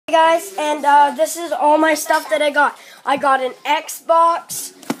Hey guys, and this is all my stuff that I got. I got an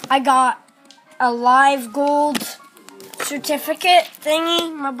Xbox, I got a Live Gold certificate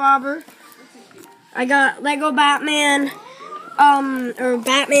thingy, my bobber. I got Lego Batman,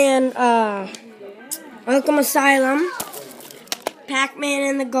 Batman, Arkham Asylum, Pac-Man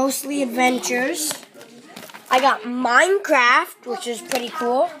and the Ghostly Adventures. I got Minecraft, which is pretty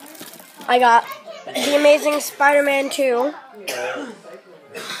cool. I got The Amazing Spider-Man 2.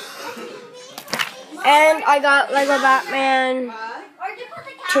 And I got Lego Batman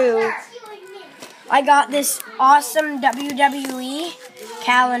 2. I got this awesome WWE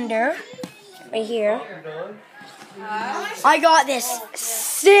calendar right here. I got this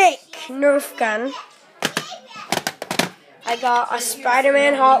sick Nerf gun. I got a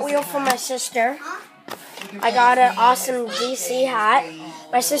Spider-Man Hot Wheel for my sister. I got an awesome DC hat.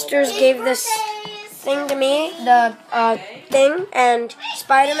 My sisters gave this thing to me, the thing, and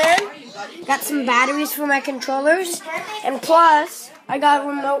Spider-Man. Got some batteries for my controllers, and plus, I got a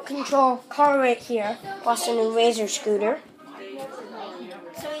remote control car right here, plus a new Razor scooter.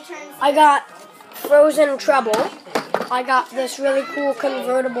 I got Frozen Trouble. I got this really cool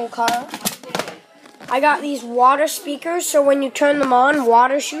convertible car. I got these water speakers, so when you turn them on,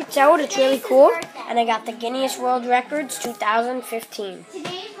 water shoots out. It's really cool. And I got the Guinness World Records 2015.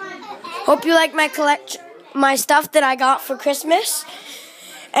 Hope you like my stuff that I got for Christmas.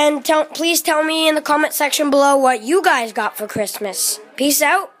 And please tell me in the comment section below what you guys got for Christmas. Peace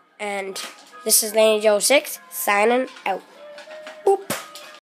out, and this is Laney Joe 6 signing out. Boop.